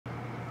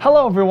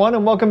Hello everyone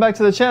and welcome back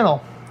to the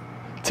channel.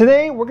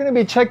 Today we're going to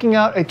be checking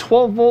out a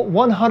 12 volt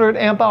 100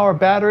 amp hour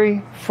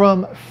battery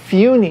from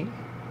FIUNIE.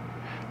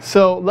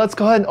 So let's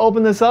go ahead and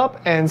open this up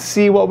and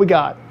see what we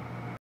got.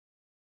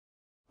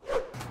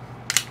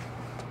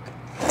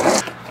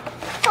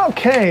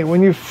 Okay,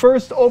 when you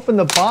first open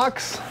the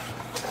box,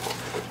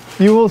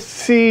 you will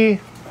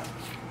see,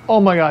 oh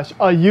my gosh,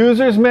 a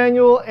user's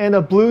manual and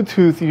a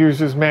Bluetooth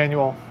user's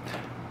manual.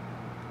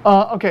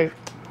 Okay,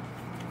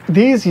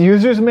 these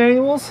user's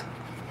manuals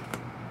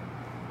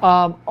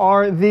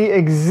are the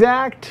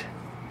exact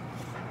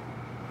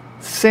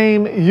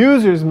same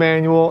user's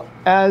manual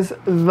as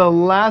the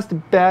last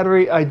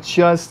battery I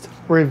just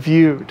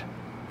reviewed.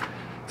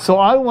 So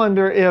I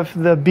wonder if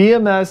the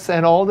BMS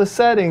and all the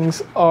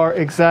settings are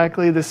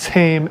exactly the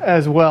same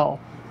as well.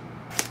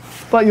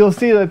 But you'll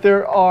see that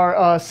there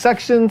are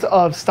sections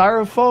of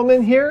styrofoam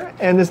in here,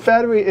 and this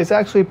battery is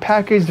actually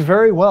packaged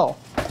very well.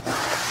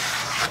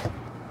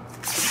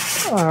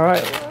 All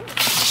right.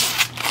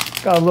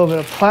 Got a little bit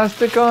of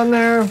plastic on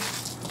there.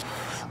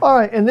 All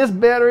right, and this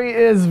battery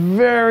is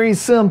very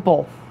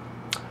simple.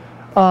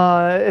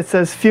 It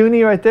says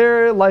FIUNIE right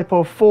there,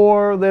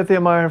 Lifepo4,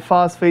 lithium iron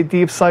phosphate,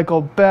 deep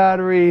cycle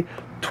battery,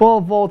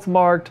 12 volts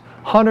marked,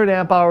 100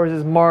 amp hours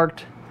is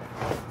marked.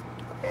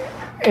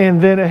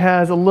 And then it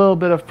has a little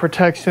bit of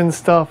protection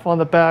stuff on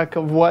the back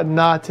of what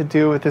not to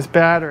do with this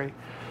battery.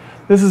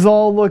 This is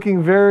all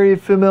looking very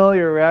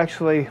familiar,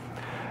 actually.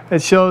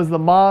 It shows the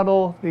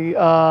model, the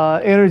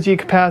energy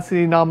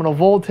capacity, nominal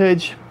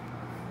voltage,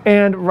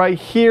 and right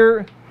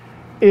here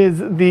is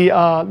the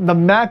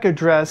MAC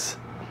address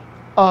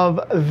of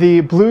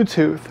the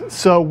Bluetooth.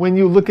 So when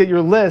you look at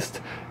your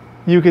list,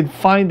 you can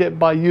find it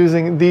by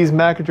using these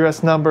MAC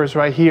address numbers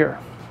right here.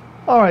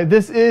 All right,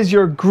 this is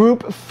your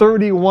Group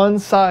 31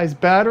 size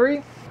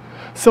battery.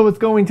 So it's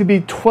going to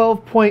be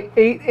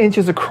 12.8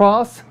 inches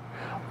across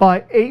by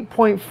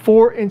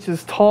 8.4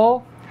 inches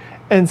tall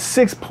and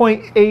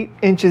 6.8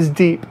 inches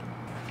deep.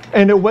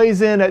 And it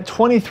weighs in at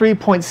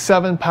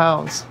 23.7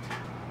 pounds.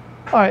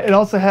 All right, it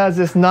also has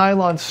this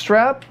nylon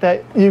strap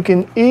that you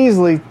can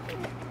easily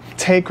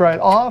take right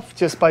off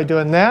just by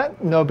doing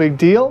that, no big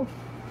deal.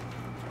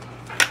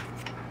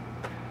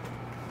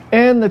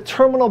 And the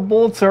terminal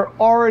bolts are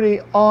already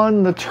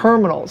on the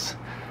terminals.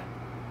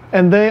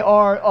 And they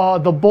are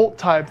the bolt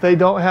type. They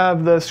don't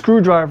have the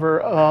screwdriver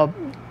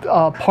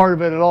part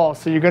of it at all.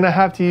 So you're gonna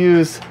have to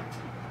use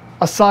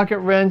a socket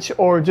wrench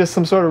or just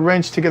some sort of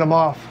wrench to get them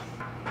off.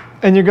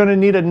 And you're gonna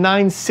need a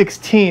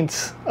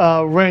 9/16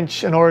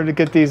 wrench in order to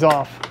get these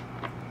off.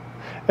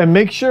 And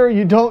make sure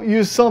you don't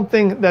use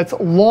something that's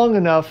long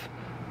enough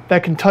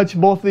that can touch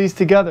both of these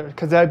together,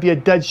 because that'd be a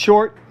dead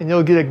short and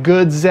you'll get a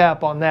good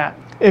zap on that.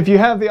 If you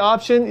have the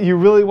option, you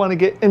really wanna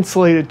get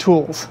insulated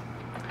tools.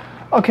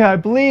 Okay, I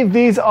believe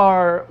these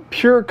are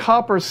pure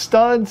copper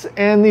studs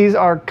and these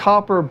are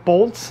copper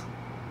bolts.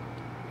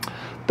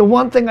 The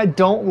one thing I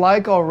don't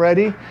like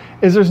already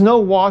is there's no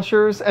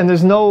washers and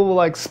there's no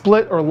like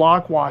split or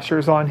lock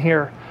washers on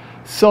here.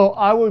 So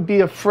I would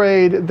be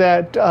afraid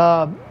that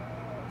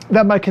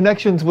that my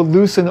connections would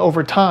loosen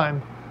over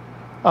time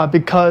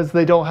because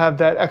they don't have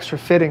that extra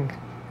fitting.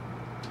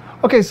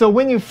 Okay, so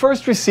when you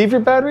first receive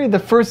your battery, the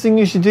first thing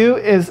you should do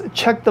is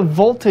check the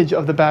voltage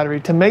of the battery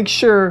to make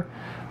sure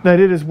that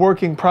it is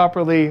working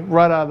properly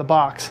right out of the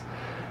box.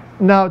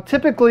 Now,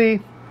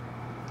 typically,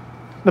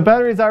 the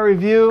batteries I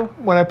review,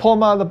 when I pull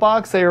them out of the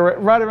box, they are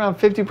right around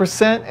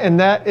 50%, and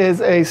that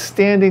is a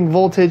standing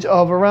voltage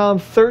of around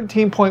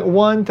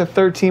 13.1 to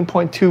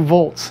 13.2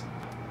 volts.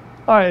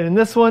 All right, and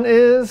this one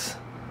is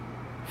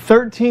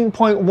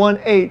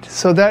 13.18,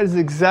 so that is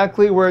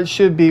exactly where it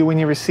should be when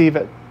you receive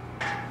it.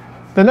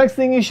 The next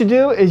thing you should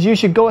do is you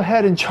should go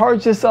ahead and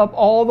charge this up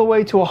all the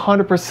way to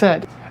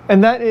 100%,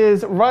 and that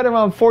is right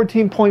around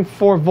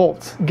 14.4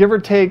 volts, give or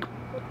take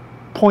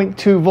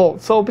 0.2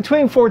 volts. So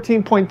between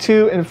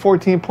 14.2 and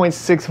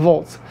 14.6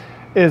 volts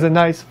is a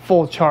nice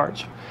full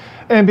charge.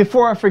 And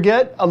before I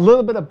forget, a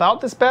little bit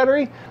about this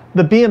battery.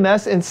 The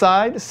BMS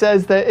inside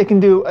says that it can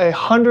do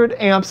 100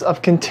 amps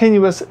of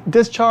continuous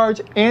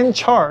discharge and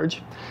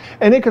charge,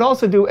 and it can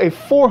also do a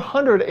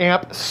 400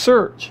 amp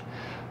surge.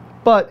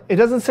 But it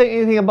doesn't say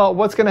anything about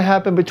what's going to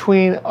happen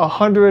between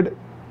 100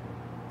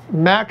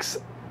 max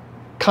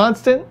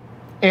constant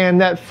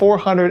and that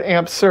 400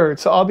 amp surge.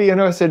 So I'll be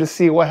interested to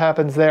see what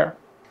happens there.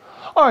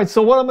 All right,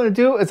 so what I'm going to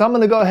do is I'm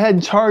going to go ahead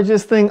and charge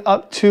this thing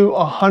up to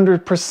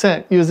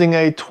 100% using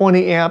a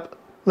 20 amp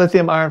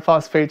lithium iron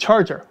phosphate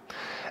charger.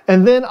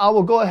 And then I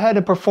will go ahead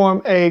and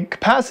perform a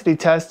capacity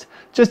test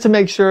just to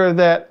make sure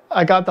that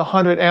I got the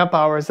 100 amp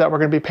hours that we're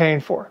going to be paying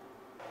for.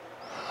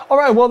 All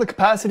right, well, the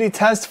capacity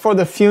test for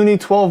the FIUNIE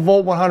 12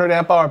 volt 100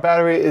 amp hour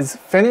battery is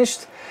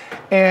finished.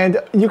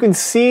 And you can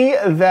see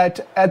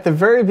that at the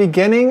very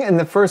beginning, in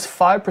the first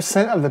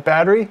 5% of the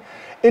battery,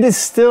 it is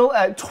still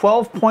at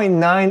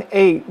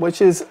 12.98,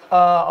 which is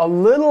a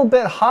little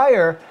bit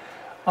higher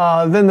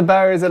than the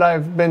batteries that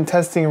I've been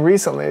testing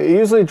recently. It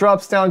usually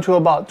drops down to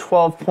about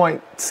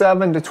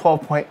 12.7 to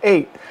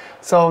 12.8.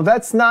 So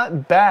that's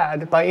not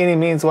bad by any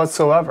means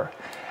whatsoever.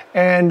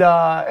 and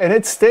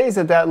it stays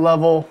at that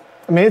level.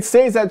 I mean, it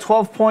stays at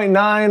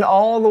 12.9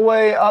 all the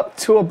way up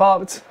to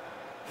about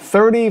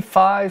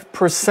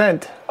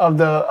 35% of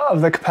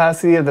the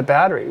capacity of the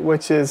battery,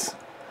 which is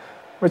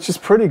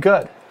pretty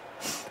good.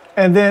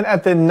 And then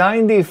at the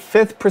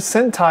 95th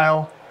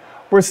percentile,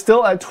 we're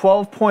still at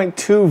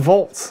 12.2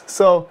 volts.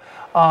 So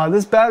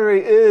this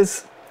battery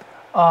is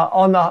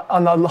on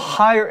the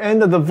higher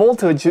end of the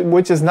voltage,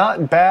 which is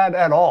not bad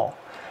at all.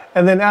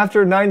 And then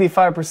after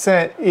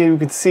 95%, you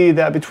can see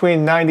that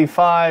between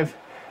 95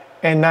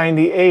 and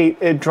 98,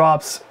 it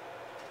drops,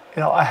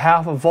 a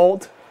half a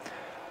volt,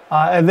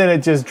 and then it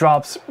just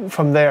drops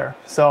from there.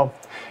 So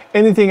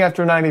anything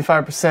after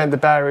 95%, the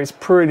battery is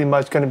pretty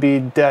much going to be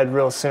dead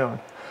real soon.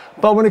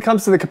 But when it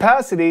comes to the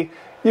capacity,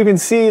 you can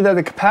see that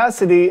the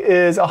capacity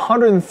is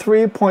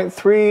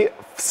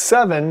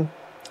 103.37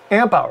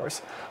 amp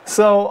hours.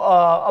 So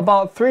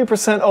about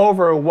 3%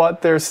 over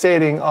what they're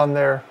stating on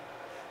their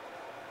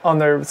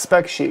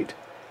spec sheet.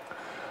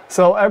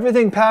 So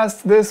everything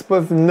passed this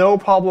with no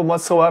problem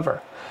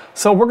whatsoever.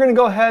 So we're going to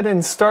go ahead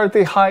and start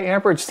the high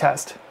amperage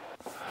test.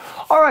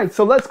 Alright,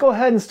 so let's go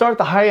ahead and start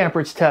the high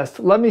amperage test.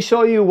 Let me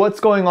show you what's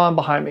going on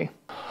behind me.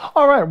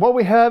 Alright, what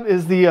we have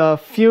is the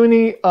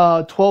FIUNIE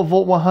 12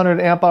 volt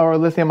 100 amp hour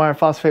lithium iron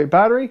phosphate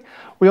battery.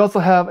 We also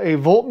have a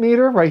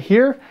voltmeter right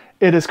here.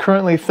 It is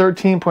currently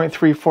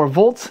 13.34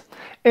 volts.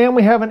 And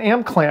we have an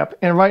amp clamp,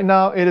 and right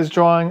now it is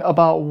drawing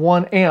about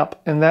 1 amp,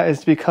 and that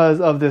is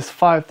because of this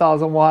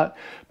 5,000 watt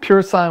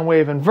pure sine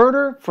wave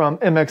inverter from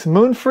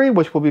Mxmoonfree,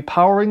 which will be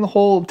powering the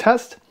whole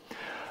test.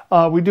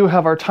 We do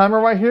have our timer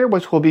right here,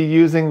 which we'll be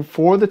using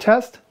for the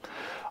test.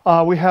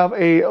 We have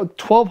a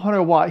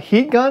 1200 watt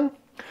heat gun.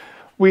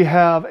 We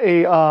have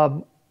a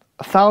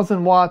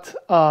 1000 watt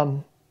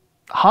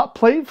hot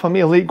plate from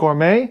Elite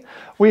Gourmet.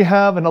 We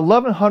have an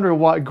 1100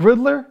 watt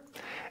griddler,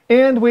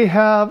 and we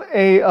have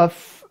a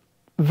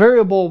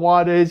variable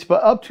wattage,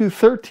 but up to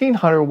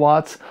 1300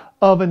 watts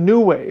of a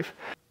NUWAVE.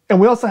 And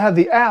we also have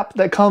the app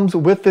that comes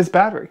with this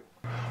battery.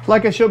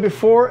 Like I showed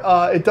before,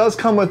 it does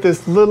come with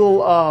this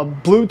little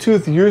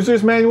Bluetooth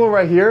user's manual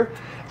right here.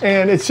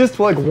 And it's just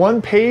like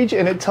one page,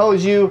 and it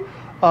tells you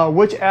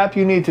which app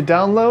you need to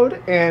download,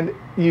 and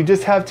you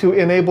just have to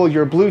enable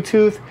your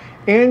Bluetooth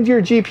and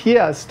your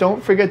GPS.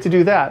 Don't forget to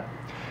do that.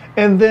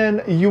 And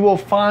then you will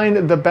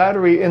find the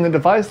battery in the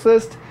device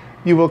list.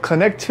 You will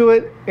connect to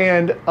it,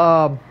 and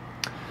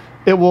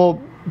it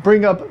will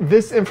bring up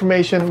this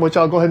information, which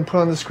I'll go ahead and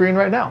put on the screen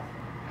right now.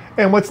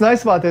 And what's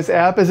nice about this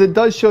app is it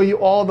does show you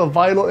all the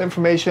vital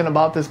information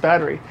about this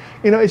battery.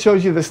 It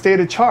shows you the state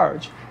of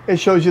charge. It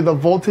shows you the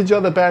voltage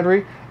of the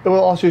battery. It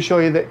will also show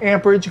you the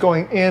amperage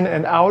going in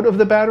and out of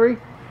the battery.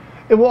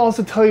 It will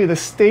also tell you the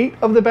state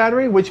of the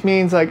battery, which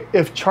means like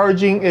if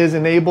charging is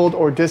enabled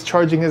or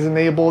discharging is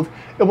enabled.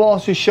 It will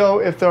also show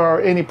if there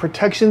are any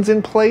protections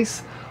in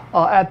place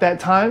at that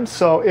time.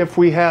 So if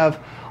we have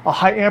a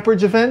high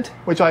amperage event,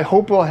 which I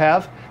hope we'll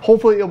have,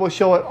 hopefully it will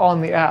show it on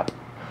the app.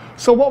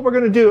 So what we're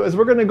going to do is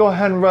we're going to go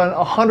ahead and run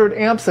 100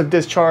 amps of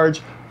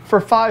discharge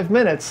for 5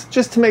 minutes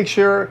just to make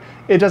sure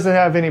it doesn't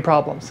have any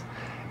problems.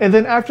 And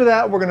then after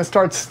that, we're going to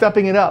start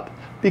stepping it up,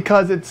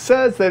 because it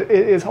says that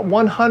it is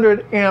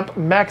 100 amp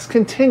max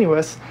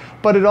continuous,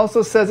 but it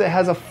also says it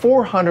has a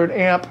 400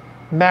 amp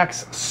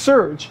max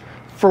surge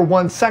for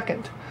 1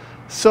 second.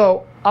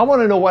 So I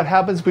want to know what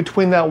happens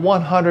between that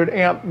 100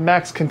 amp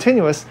max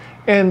continuous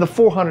and the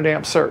 400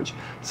 amp surge.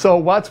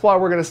 So that's why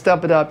we're going to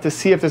step it up to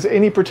see if there's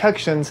any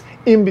protections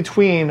in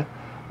between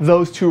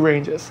those two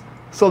ranges.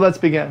 So let's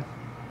begin.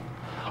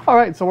 All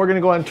right, so we're going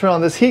to go ahead and turn on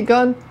this heat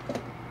gun.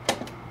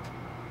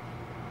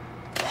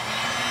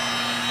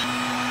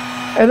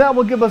 And that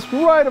will give us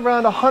right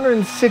around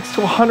 106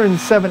 to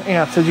 107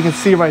 amps, as you can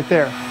see right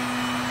there.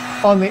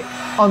 On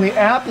the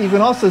app, you can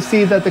also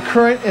see that the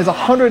current is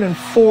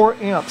 104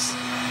 amps.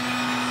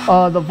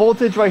 The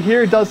voltage right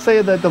here does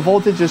say that the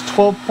voltage is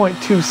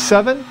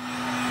 12.27,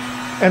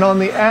 and on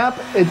the app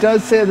it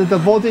does say that the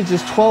voltage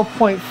is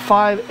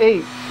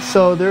 12.58,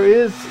 so there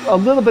is a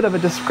little bit of a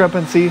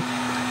discrepancy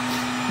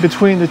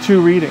between the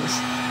two readings.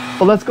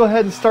 But let's go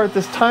ahead and start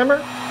this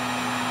timer.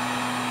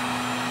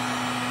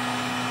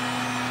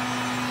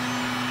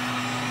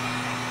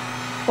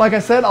 Like I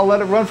said, I'll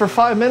let it run for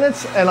 5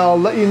 minutes, and I'll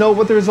let you know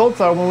what the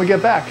results are when we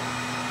get back.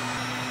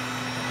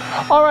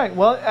 Alright,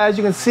 well, as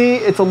you can see,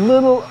 it's a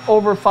little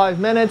over 5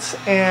 minutes,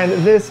 and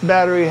this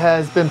battery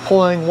has been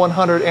pulling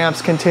 100 amps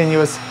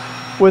continuous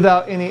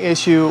without any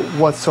issue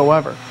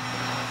whatsoever.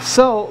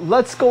 So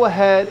let's go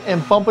ahead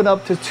and bump it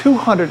up to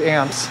 200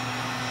 amps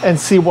and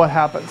see what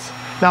happens.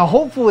 Now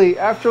hopefully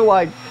after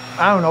like,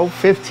 I don't know,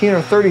 15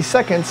 or 30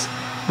 seconds,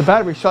 the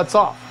battery shuts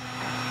off.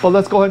 But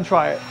let's go ahead and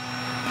try it.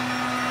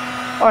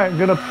 Alright, I'm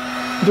going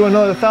to do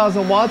another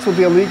 1000 watts with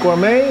the Elite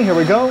Gourmet. Here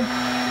we go.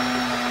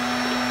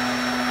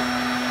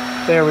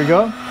 There we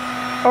go.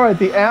 Alright,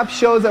 the app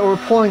shows that we're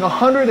pulling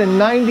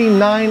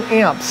 199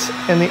 amps,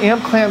 and the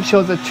amp clamp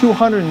shows at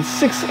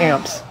 206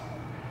 amps.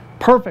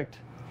 Perfect.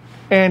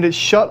 And it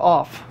shut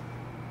off.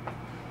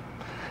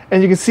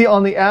 And you can see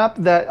on the app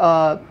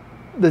that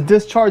the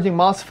discharging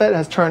MOSFET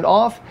has turned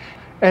off,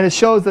 and it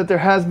shows that there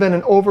has been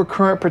an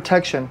overcurrent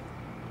protection.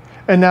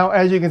 And now,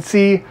 as you can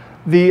see,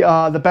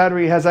 the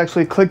battery has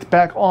actually clicked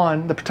back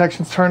on, the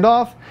protection's turned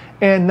off,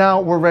 and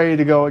now we're ready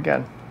to go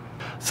again.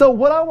 So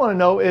what I want to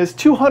know is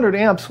 200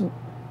 amps,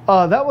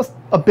 that was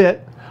a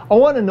bit. I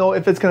want to know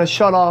if it's going to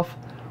shut off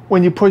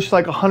when you push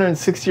like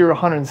 160 or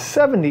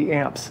 170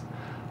 amps,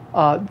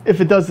 if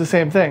it does the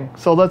same thing.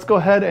 So let's go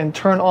ahead and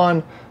turn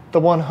on the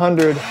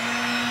 100.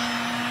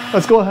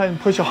 Let's go ahead and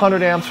push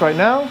 100 amps right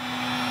now.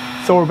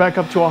 So we're back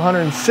up to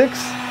 106.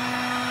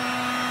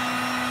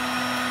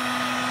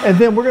 And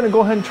then we're going to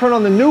go ahead and turn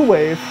on the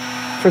NUWAVE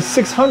for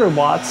 600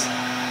 watts.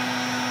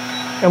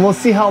 And we'll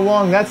see how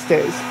long that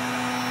stays.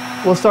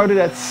 We'll start it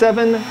at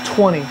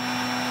 720.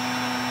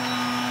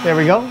 There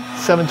we go,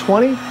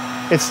 720.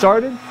 It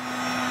started.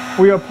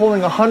 We are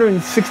pulling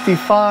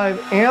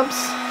 165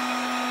 amps.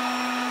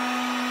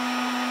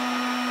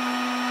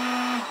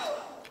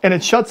 And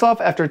it shuts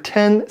off after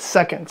 10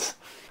 seconds.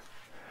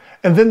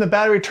 And then the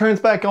battery turns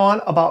back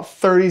on about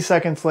 30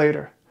 seconds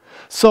later.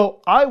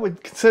 So I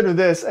would consider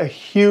this a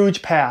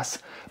huge pass.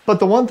 But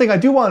the one thing I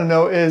do want to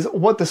know is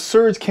what the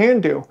surge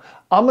can do.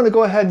 I'm going to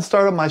go ahead and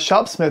start up my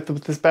Shopsmith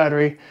with this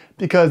battery,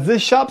 because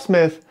this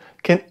Shopsmith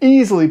can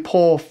easily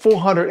pull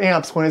 400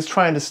 amps when it's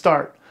trying to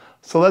start.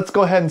 So let's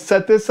go ahead and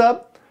set this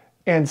up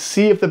and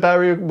see if the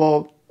battery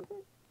will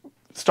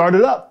start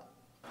it up.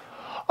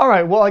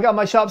 Alright, well, I got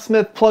my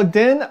Shopsmith plugged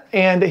in,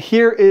 and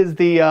here is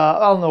the, I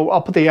don't know,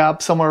 I'll put the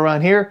app somewhere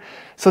around here,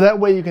 so that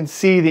way you can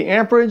see the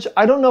amperage.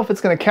 I don't know if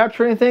it's going to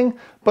capture anything,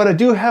 but I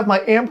do have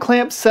my amp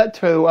clamp set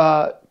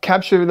to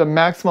capture the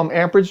maximum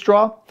amperage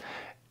draw,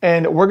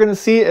 and we're going to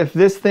see if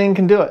this thing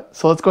can do it.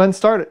 So let's go ahead and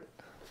start it.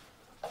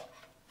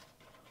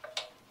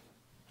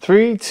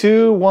 3,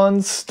 2,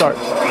 1, start.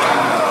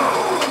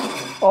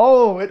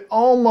 Oh, it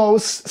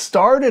almost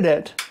started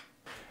it.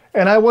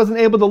 And I wasn't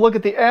able to look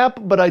at the app,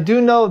 but I do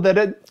know that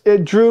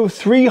it drew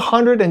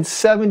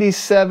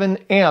 377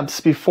 amps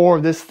before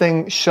this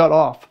thing shut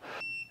off.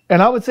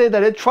 And I would say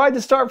that it tried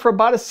to start for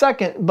about a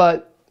second,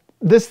 but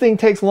this thing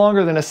takes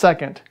longer than a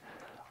second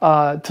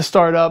to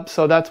start up,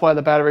 so that's why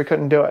the battery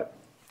couldn't do it.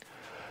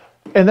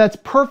 And that's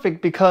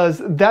perfect,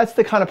 because that's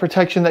the kind of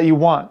protection that you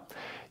want.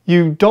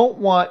 You don't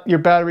want your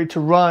battery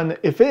to run,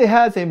 if it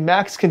has a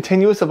max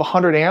continuous of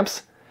 100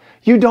 amps,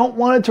 you don't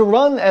want it to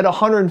run at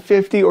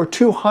 150 or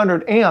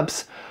 200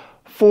 amps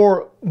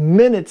for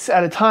minutes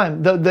at a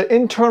time. The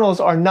internals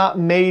are not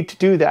made to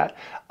do that.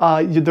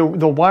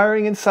 The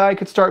wiring inside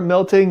could start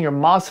melting, your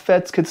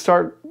MOSFETs could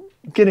start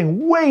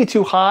getting way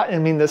too hot. I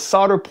mean, the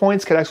solder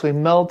points could actually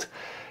melt.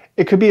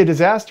 It could be a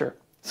disaster.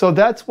 So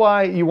that's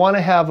why you want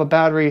to have a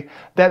battery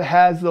that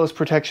has those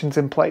protections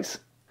in place.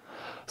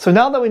 So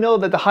now that we know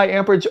that the high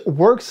amperage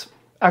works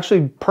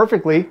actually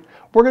perfectly,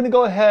 we're going to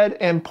go ahead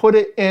and put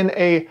it in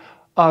a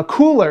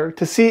cooler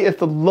to see if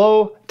the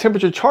low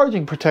temperature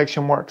charging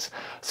protection works.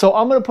 So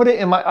I'm going to put it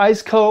in my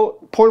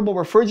IceCo portable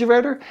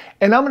refrigerator,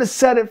 and I'm going to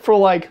set it for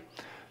like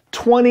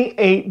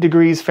 28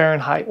 degrees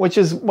Fahrenheit, which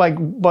is like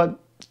what,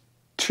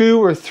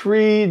 2 or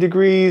 3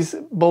 degrees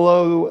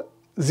below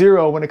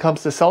zero when it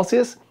comes to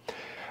Celsius.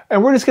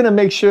 And we're just going to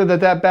make sure that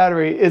that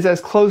battery is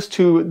as close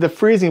to the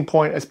freezing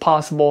point as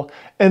possible,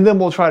 and then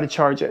we'll try to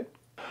charge it.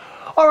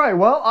 Alright,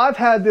 well, I've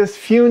had this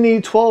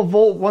FIUNIE 12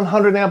 volt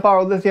 100 amp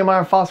hour lithium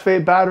iron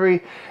phosphate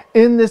battery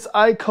in this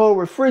IceCo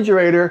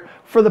refrigerator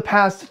for the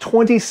past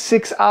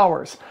 26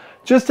 hours,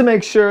 just to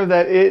make sure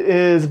that it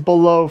is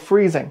below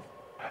freezing.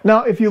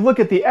 Now, if you look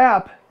at the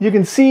app, you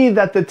can see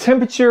that the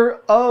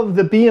temperature of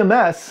the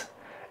BMS,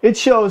 it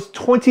shows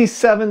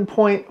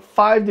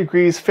 27.5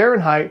 degrees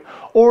Fahrenheit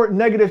or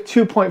negative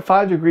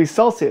 2.5 degrees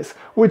Celsius,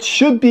 which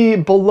should be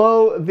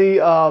below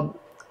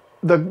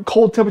the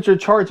cold temperature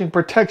charging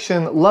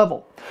protection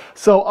level.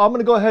 So I'm going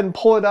to go ahead and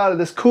pull it out of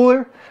this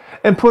cooler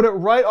and put it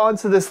right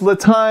onto this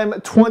Lithium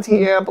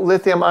 20 amp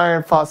lithium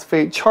iron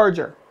phosphate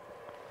charger.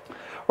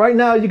 Right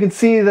now you can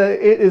see that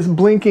it is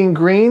blinking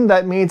green.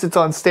 That means it's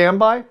on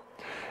standby.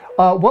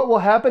 What will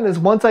happen is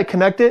once I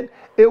connect it,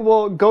 it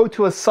will go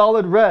to a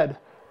solid red,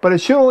 but it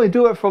should only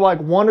do it for like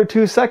 1 or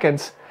 2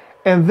 seconds,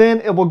 and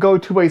then it will go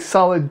to a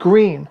solid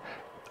green.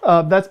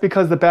 That's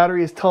because the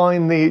battery is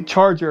telling the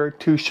charger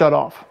to shut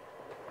off.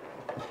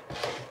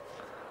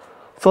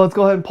 So let's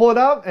go ahead and pull it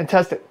out and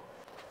test it.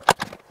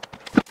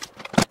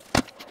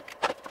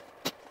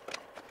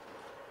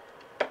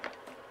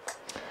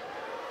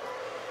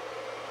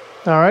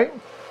 All right,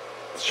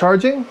 it's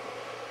charging.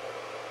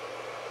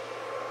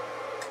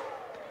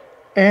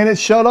 And it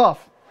shut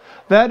off.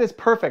 That is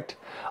perfect.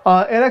 It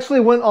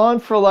actually went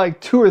on for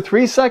like 2 or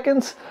 3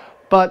 seconds,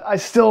 but I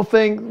still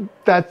think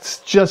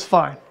that's just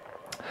fine.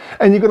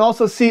 And you can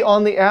also see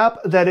on the app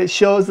that it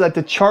shows that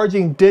the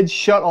charging did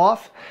shut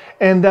off,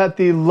 and that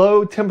the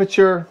low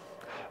temperature,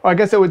 or I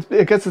guess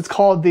it's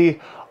called the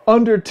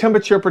under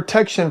temperature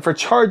protection for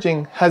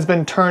charging, has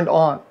been turned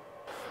on.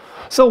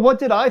 So what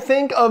did I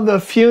think of the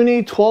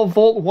FIUNIE 12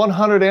 volt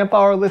 100 amp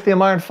hour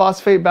lithium iron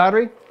phosphate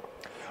battery?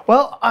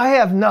 Well, I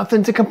have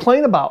nothing to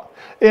complain about.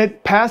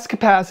 It passed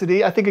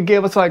capacity. I think it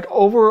gave us like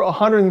over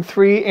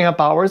 103 amp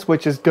hours,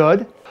 which is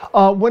good.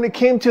 When it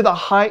came to the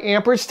high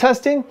amperage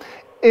testing,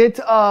 it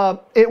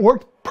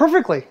worked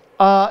perfectly.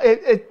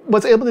 It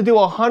was able to do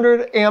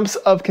 100 amps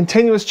of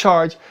continuous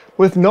charge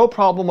with no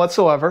problem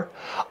whatsoever.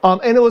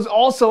 And it was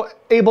also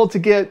able to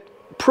get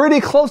pretty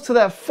close to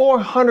that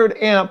 400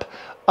 amp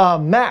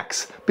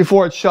max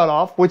before it shut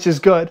off, which is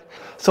good.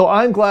 So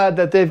I'm glad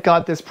that they've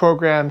got this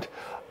programmed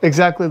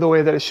exactly the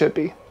way that it should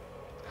be.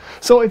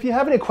 So if you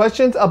have any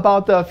questions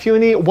about the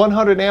FIUNIE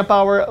 100 amp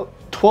hour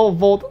 12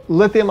 volt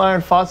lithium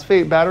iron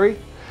phosphate battery,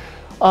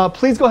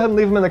 please go ahead and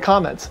leave them in the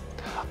comments.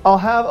 I'll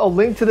have a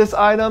link to this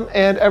item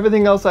and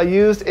everything else I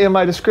used in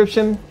my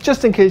description,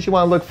 just in case you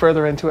want to look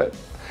further into it.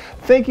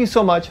 Thank you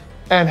so much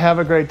and have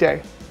a great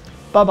day.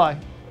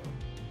 Bye-bye.